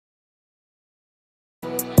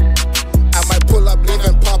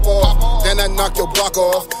that knock your block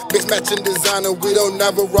off. Mix matching designer, we don't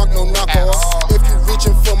never rock no knockoffs. If you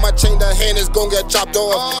reaching for my chain, the hand is gon' get chopped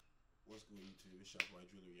off. What's good, YouTube? It's Shop White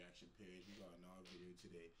Jewelry Reaction page. We got another video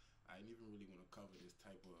today. I didn't even really want to cover this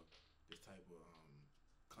type of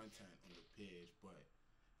content on the page, but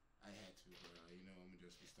I had to, bro. You know, I'm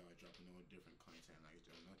just start dropping all different content. Like, it's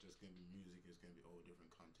not just gonna be music; it's gonna be all different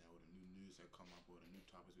content. All the new news that come up, all the new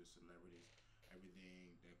topics with celebrities, everything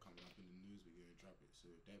that coming up in the news, we're gonna drop it. So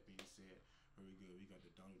with that being said, here we go. We got the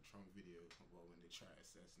Donald Trump video about when they try to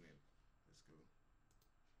assassinate him. Let's go.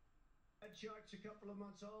 That chart's a couple of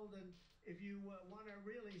months old, and if you want to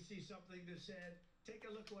really see something that's said, take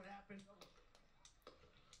a look what happened.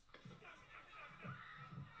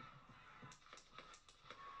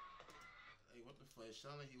 Like, what the fuck? It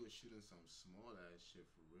sounded like he was shooting some small ass shit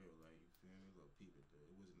for real. Like, you feel me? Little people, though.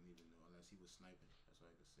 It wasn't even no, unless he was sniping. That's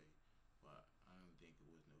what I could say. But I don't think it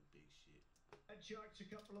was no big shit. That chart's a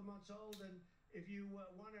couple of months old, and if you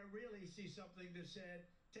want to really see something that's said,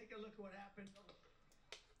 take a look what happened.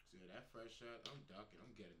 See that first shot, I'm ducking,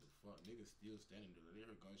 I'm getting the fuck. Niggas still standing there. They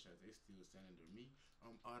heard gunshots, they still standing there. Me,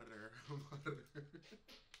 I'm out of there. I'm out of there.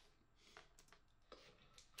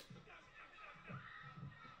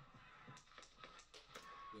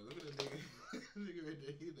 Yeah, look at the nigga. Nigga right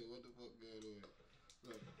there. He's like, what the fuck going on?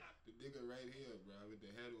 Look, the nigga right here, bro, with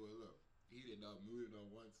the head on. Look, he did not move not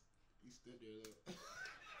once. He stood there. Look.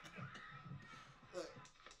 Look,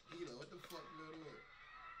 you know what the fuck going on?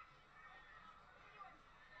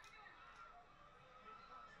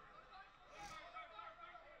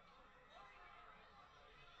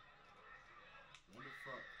 When the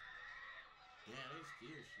fuck? Damn, they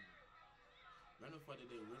still shooting. When the fuck did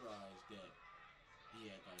they realize that he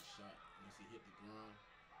had got shot once he hit the ground?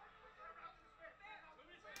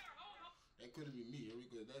 That couldn't be me. Here we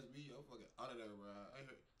go. That's me. I'm fucking out of there, bro. I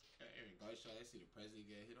heard gunshot. I see the president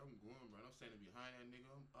get hit. I'm going, bro. I'm standing behind that nigga.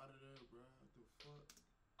 I'm out of there, bro. What the fuck?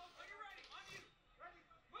 Are you ready? On you. Ready.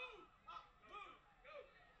 Move. Up. Move. Go.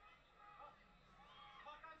 Up.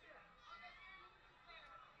 Hawkeye's here. Hawkeye's here. Get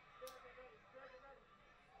ready. Get ready.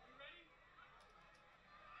 You ready?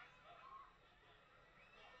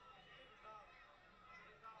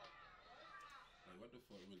 Like, what the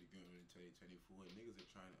fuck really going on in 2024? Niggas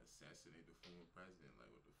are trying to assassinate the former president.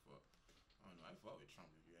 Like, what the fuck? I don't know. I fought with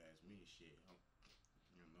Trump if you ask me. Shit.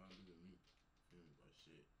 You know, nothing to do with me. Feel me? But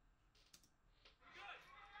shit. Good.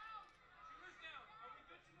 Shooters down. Are we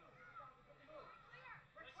good to move? Let's move.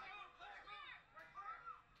 Let's move. Let's move.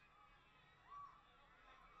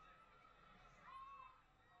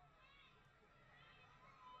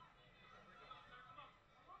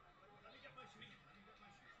 Come on. Let me get my shoes. Let me get my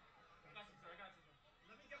shoes. I got you, sir. I got you, sir.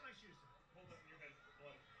 Let me get my shoes. Hold up. Your head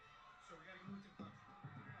bloody. So we gotta move to the cops.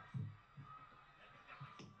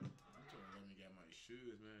 You told me let me get my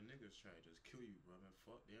shoes, man. Niggas try to just kill you, bro. Man,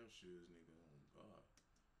 fuck them shoes, nigga. Oh, God.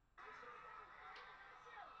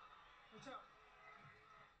 What's up?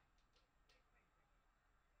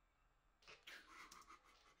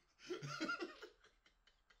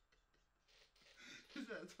 He's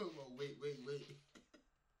not talking about wait.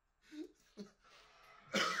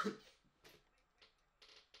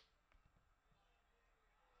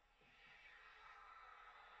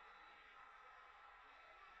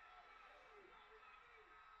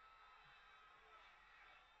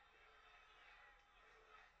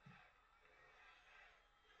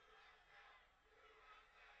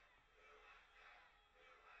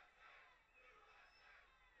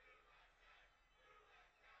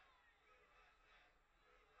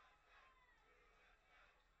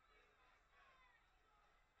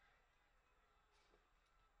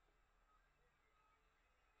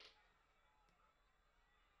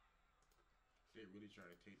 They really try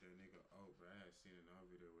to take that nigga out, but I had seen another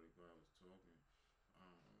video where the guy was talking.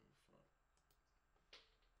 Fuck.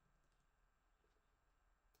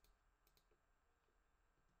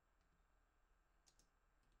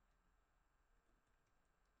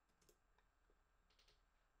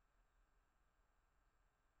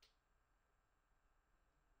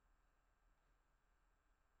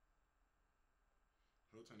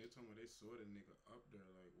 Whole time they told me they saw the nigga up there,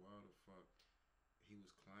 like, wow, the fuck, he was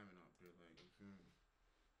climbing up there, like, you feel me?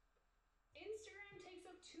 Instagram takes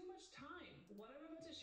up too much time. What I'm about to